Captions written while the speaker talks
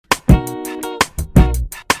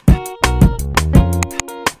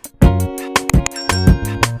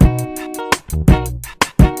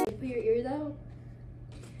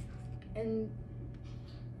and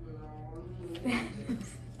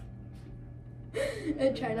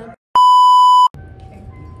and try not. Okay.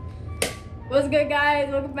 What's good,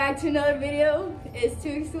 guys? Welcome back to another video. It's 2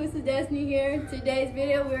 Exclusive Destiny here. Today's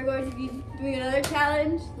video, we're going to be doing another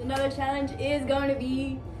challenge. Another challenge is going to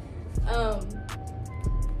be pie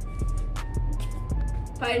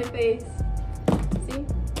in the face. See?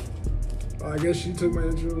 I guess she took my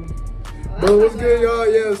intro. But what's good, y'all?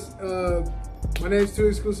 Yes, my name's 2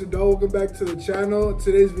 Exclusive Doe. Welcome back to the channel.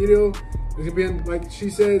 Today's video is gonna be, like she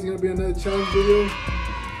said, it's gonna be another challenge video.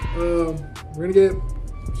 We're gonna get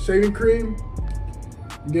shaving cream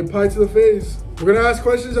and get pie to the face. We're gonna ask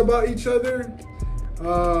questions about each other.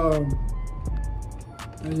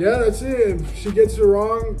 And yeah, that's it. If she gets it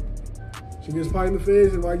wrong, she gets pie in the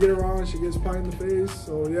face. If I get it wrong, she gets pie in the face.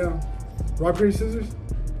 So yeah, rock, paper, scissors.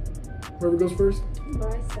 Whoever goes first.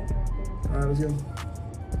 Alright, let's go.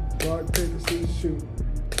 Rock, paper, scissors, shoot.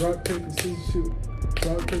 Rock, paper, scissors, shoot.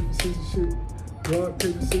 Rock, paper, scissors, shoot. Rock,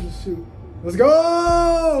 paper, scissors, shoot. Let's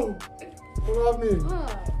go! Come off me.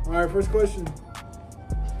 Alright, first question.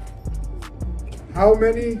 How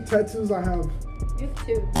many tattoos I have? You have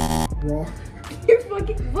 2. Wrong. You're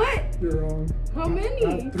fucking, what? You're wrong. How many?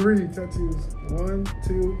 I have 3 tattoos. 1,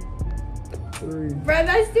 2, 3. Bro,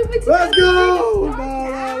 that's stupid. Let's go!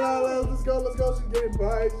 No, let's go. She's getting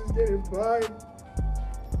pie. She's getting pie.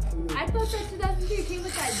 I thought that 2003 came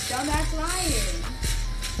with that dumbass lion.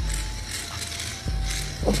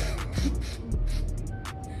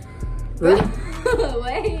 Ready?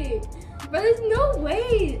 Wait. Bro, there's no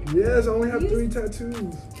way. Yes, I only have 3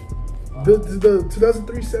 tattoos. The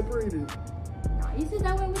 2003 separated. Nah, you said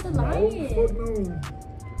that one with the No, lion. fuck no.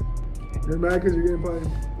 You're mad because you're getting pie.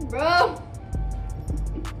 Bro.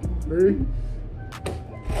 Ready?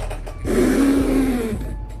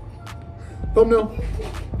 Thumbnail.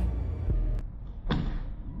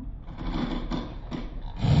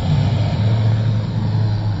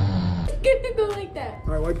 It's gonna go like that.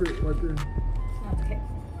 Alright, wipe your. That's okay.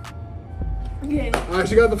 Okay. Alright,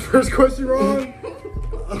 she got the first question wrong.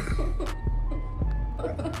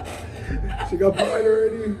 She got pie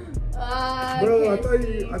already. Bro, I thought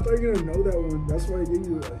you were gonna know that one. That's why I gave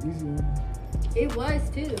you an easy one. It was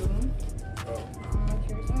too.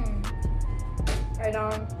 Right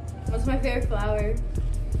on. What's my favorite flower?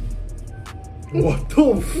 What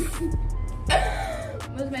the f?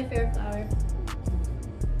 What's my favorite flower?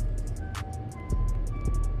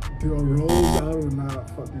 Dude, a rose? I do not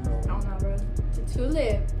fucking know. I don't know, bro.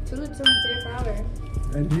 Tulip. Tulip's my favorite flower.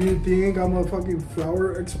 And do you think I'm a fucking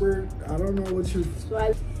flower expert? I don't know what you.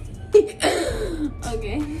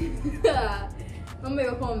 Okay. I'm gonna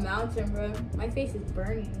go for a mountain, bro. My face is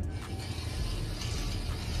burning.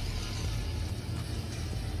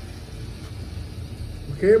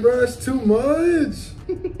 Okay, bro, that's too much.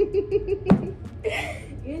 You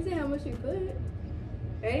didn't say how much you put.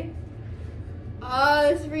 Ready?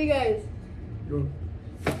 This is for you guys. Go.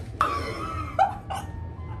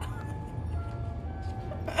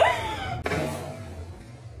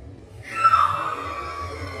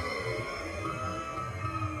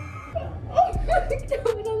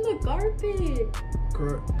 Throw it on the carpet.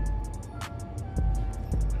 Correct.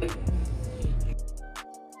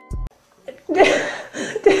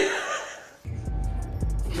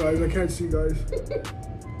 Guys, I can't see, guys.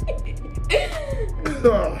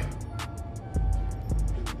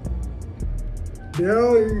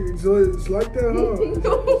 Yeah, it's like that, huh?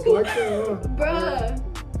 It's like that, huh? Bruh.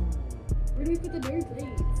 Where do we put the dirty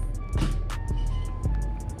plates?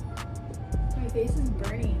 My face is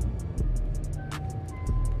burning.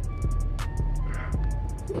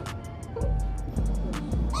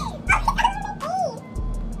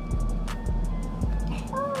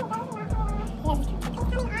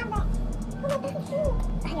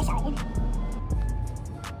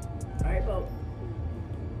 Alright, Bo.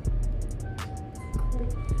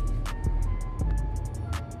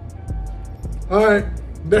 Alright,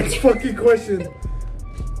 next fucking question.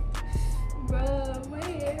 Bruh, my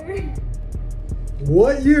hair.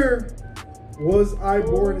 What year was I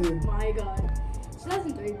born in? Oh my god.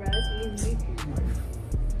 2003, bro. That's easy.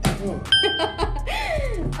 Oh.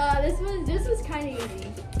 This was kind of easy.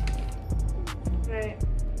 Alright.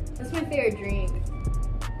 That's my favorite drink.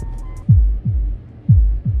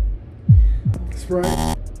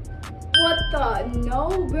 Sprite. What the? No,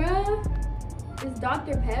 bruh. It's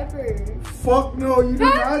Dr. Pepper. Fuck no, you do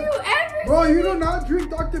Have not. you ever? Bro, you do not drink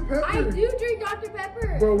Dr. Pepper. I do drink Dr.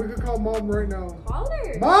 Pepper. Bro, we could call mom right now. Call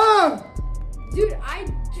her. Mom! Dude, I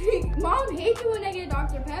drink. Mom hates it when I get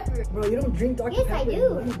Dr. Pepper. Bro, you don't drink Dr. Yes, Pepper. I do.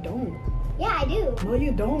 No, you don't. Yeah, I do. No,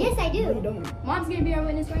 you don't. Yes, I do. No, you don't. Mom's gonna be our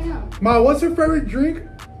witness right now. Ma, what's your favorite drink?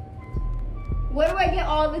 What do I get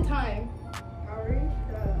all the time?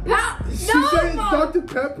 She said it's Dr.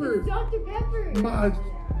 Pepper. It's Dr. Pepper.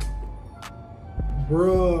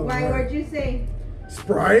 Bruh. Why? What'd you say?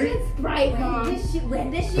 Sprite? It's Sprite, Mom.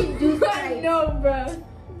 When did she do Sprite? No, bro.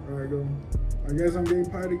 Alright, go. I guess I'm getting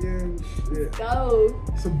pied again. Shit. Go.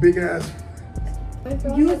 It's a big ass.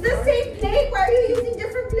 Use the same plate. Why are you using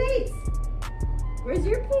different plates? Where's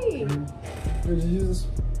your plate? Where'd you use this?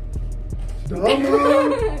 Dumb.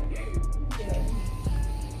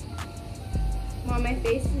 Mom, my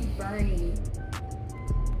face is burning.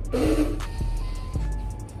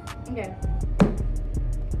 Okay.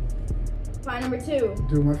 Pie number 2.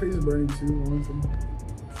 Dude, my face is burning too. Honestly.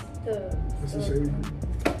 That's a shame.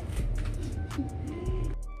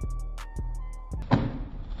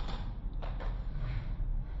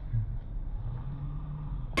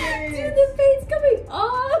 Dude, the face coming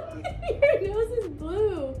off. Your nose is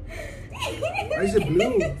blue. Why is it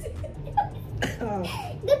blue? Oh.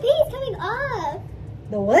 The pig is coming off.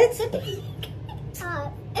 The what? The pig is coming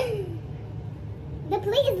off. The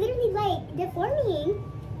plate is literally like deforming.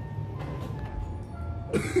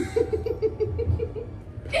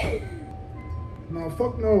 No,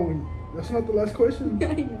 fuck no. That's not the last question.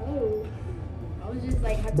 I know. I was just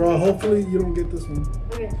like, Bro, hopefully you don't get this one.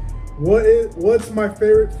 Okay. What's my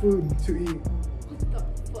favorite food to eat? What the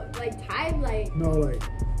fuck? Like type, like No, like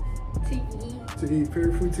to eat. to eat.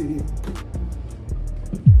 Favorite food to eat.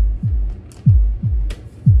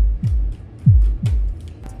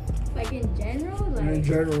 Like in general, like In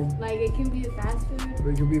general. like it can be a fast food.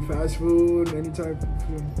 It can be fast food, any type of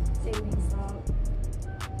food. Say Wingstop.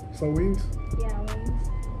 So wings? Yeah, wings.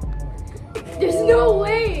 There's no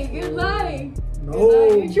way. You're lying. No. You're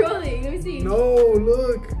lying. You're trolling. Let me see. No,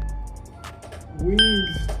 look.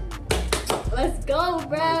 Wings. Let's go, Oh,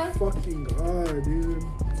 bruh. fucking god, dude.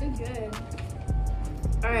 Too good.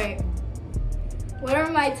 All right. What are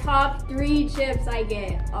my top 3 chips I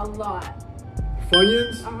get a lot?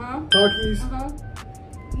 Funyuns? Uh-huh. Takis? Uh-huh.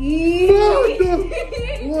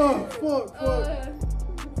 Fuck.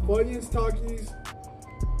 Funyuns, Takis.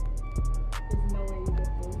 There's no way you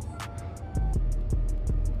get this.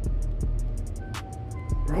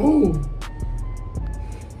 Bro.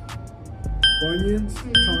 Funyuns,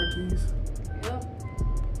 Takis. Yep.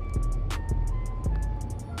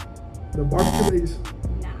 The barbecue Lays.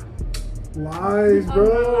 Nah. Lies, I'm bro.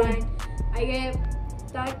 not lying. I get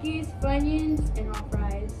Takis, Funyuns, and hot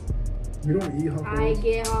fries. You don't eat hot I fries.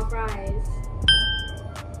 get hot fries.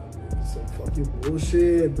 Some fucking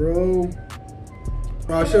bullshit, bro.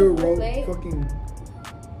 Bro, I should Whole roll plate? fucking.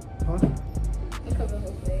 Huh? I'll cover the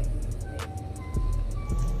whole plate.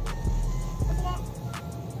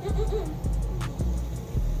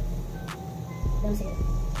 Don't see it.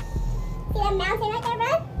 See that mountain right there,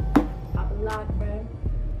 bro? Pop a lock, bro.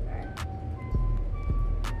 Alright.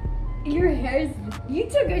 Your hair's. You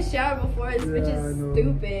took a shower before this, which I is know.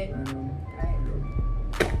 stupid. I know.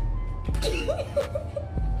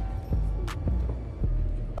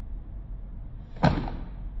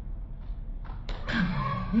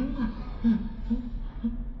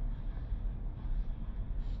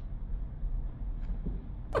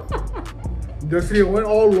 Destiny, it went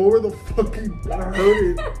all over the fucking. I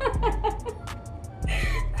heard it.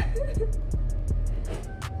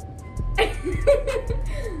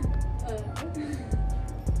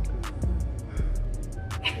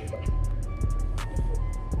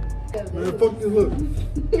 Man, fuck this, look.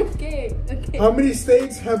 Okay. How many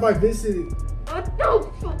states have I visited? What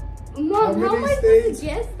the fuck? Mom, how am I supposed to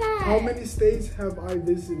guess that? How many states have I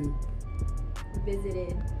visited?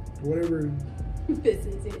 Visited. Whatever.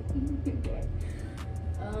 Visited. Okay.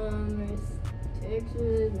 There's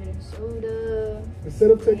Texas, Minnesota.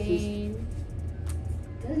 Instead of Texas. Maine.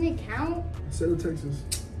 Doesn't it count? Instead of Texas.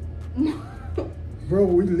 Bro,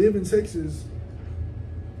 we live in Texas.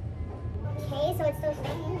 Okay, so it's those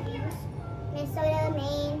names. Minnesota,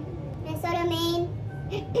 Maine,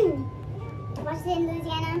 Washington,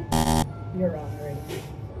 Louisiana. You're wrong already.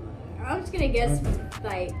 I'm just gonna guess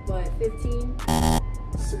like what, 15?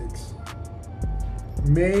 6.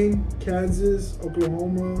 Maine, Kansas,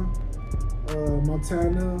 Oklahoma,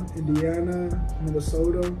 Montana, Indiana,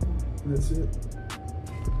 Minnesota, and that's it.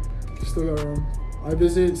 Still got wrong. I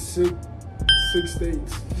visited six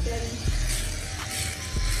states. 7.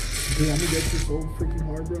 Dude, I'm gonna get this so freaking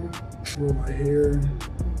hard, bro. Bro, my hair.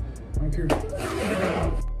 I don't care.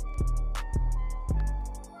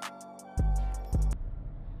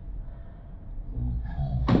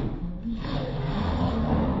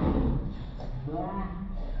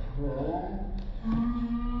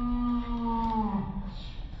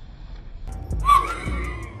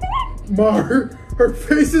 Mar, her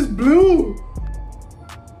face is blue.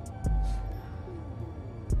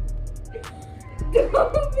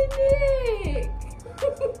 Dominic!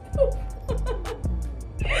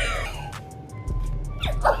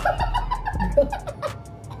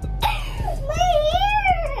 My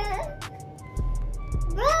hair!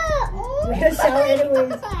 Bruh, oh We're gonna shower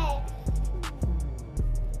anyways. God.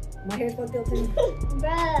 My hair's fucked up too.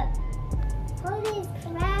 Bruh. Holy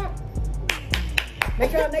crap.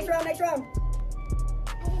 Next round, next round, next round.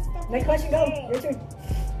 I just stepped Next on question, my go. hair. Your turn.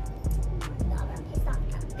 God, I'm pissed off.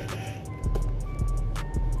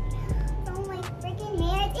 Oh, my freaking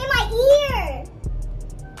hair. It's in my ear.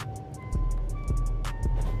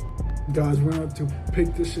 Guys, we're gonna have to pick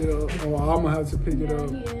this shit up. Oh, I'm gonna have to pick it Yeah, up.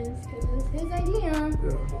 he is, because it's his idea.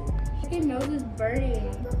 Yeah. Freaking nose is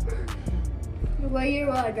burning. What year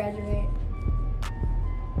will I graduate?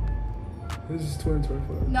 This is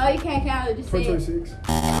 2025. No, you can't count it. Just say it. 2026.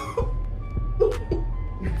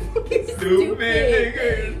 Stupid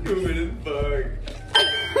nigga, stupid as fuck.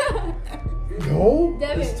 No,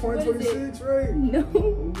 Devin, it's what is 2026, right? No.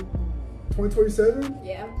 2027?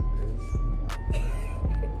 Yeah.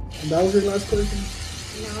 And that was your last question?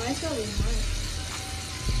 No, I still have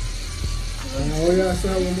Oh yeah, I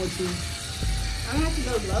still have one more too. I'm gonna have to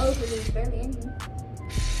go low because it's barely in here.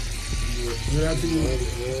 We're gonna have to go.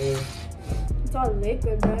 It's all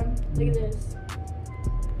liquid, man. Look at this.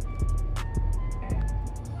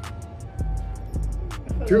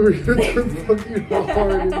 Dude, you're too fucking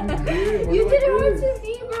hard. You did it hard to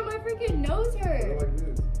see, bro. My freaking nose hurt.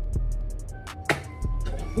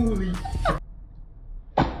 Holy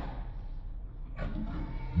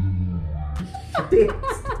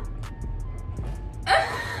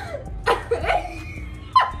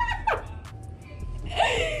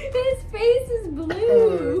His face is What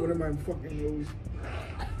blue. am I fucking nose?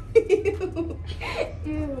 Ew.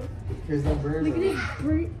 Ew. Here's no bird. Look at his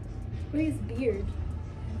look at his beard.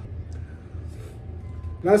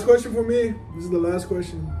 Last question for me. This is the last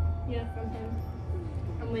question. Yeah, from him.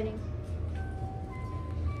 I'm winning.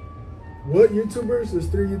 What YouTubers? There's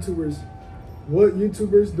 3 YouTubers. What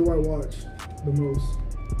YouTubers do I watch the most?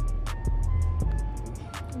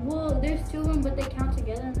 Well, there's 2 of them, but they count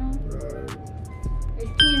together now. Right.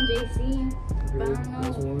 There's P and JC. But I Okay, don't know.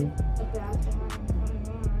 that's one. Okay, that's one.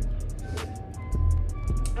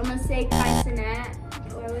 I'm gonna say Kai Cenat. I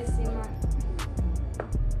always see my.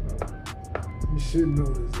 You should know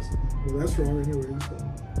this. Well, that's wrong anyway. So.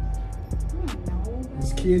 I don't know.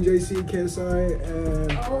 It's bro. Key and JC, KSI,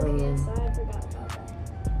 and Oh, yes, I forgot about that.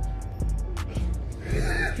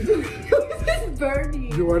 It's burning.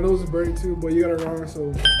 Dude, I know it's burning too, but you got it wrong.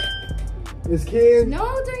 So it's Key and No,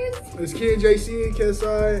 there's. it's Key and JC,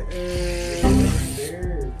 KSI, and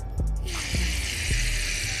There.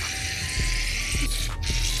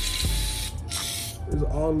 it's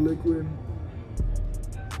all liquid.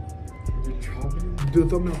 You're chopping? Do a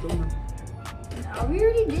thumbnail, thumbnail. Oh, we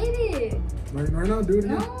already did it. Right now, do it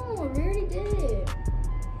again. No, we already did it.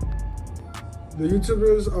 The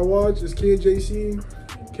YouTubers I watch is Key and JC,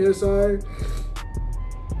 KSI,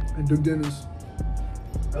 and Duke Dennis.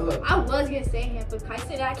 Hello. I was gonna say him, but Kai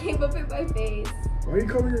Cenat came up in my face Why you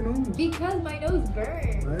cover your nose? because my nose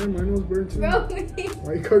burned. Man, my nose burned too. Bro,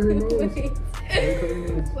 Why you cover your nose? wait. Why you cover your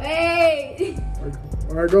nose? Wait.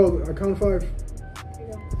 Alright, go. I count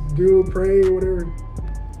 5. Do, pray, whatever.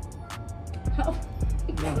 Oh.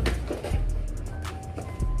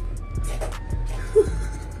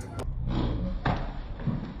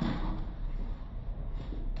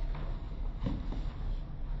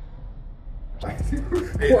 Why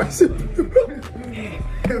is it?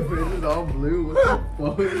 Your face is all blue.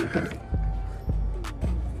 What the fuck?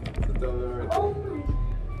 Oh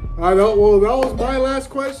my. I know. Well, that was my last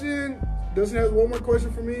question. Dustin has one more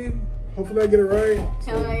question for me. Hopefully, I get it right.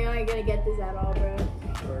 Hell no, you're not gonna get this at all, bro.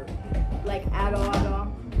 Alright. Like, at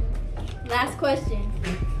all. Last question.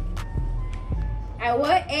 At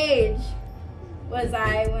what age was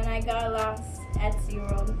I when I got lost at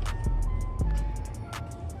SeaWorld?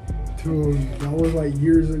 Dude, that was like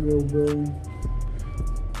years ago, bro.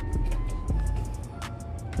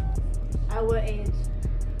 At what age?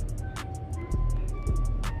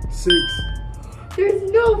 6.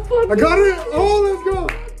 There's no fucking. I got it! Oh, let's go!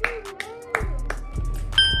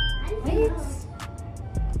 Wait.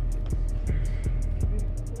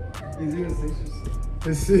 He's even 6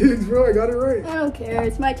 or 7. It's 6, bro. I got it right. I don't care.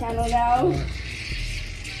 It's my channel now.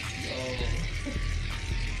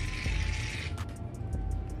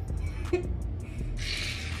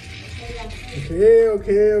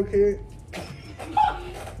 Okay.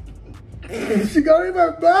 She got it in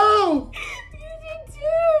my mouth! You did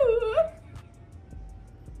too.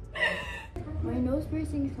 My nose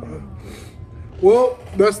piercing is coming off. Well,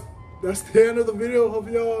 that's the end of the video. Hope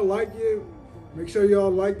y'all like it. Make sure y'all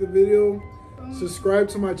like the video, subscribe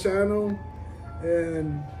to my channel,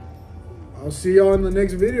 and I'll see y'all in the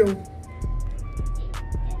next video.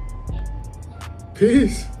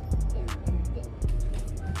 Peace.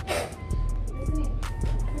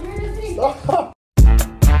 Stop.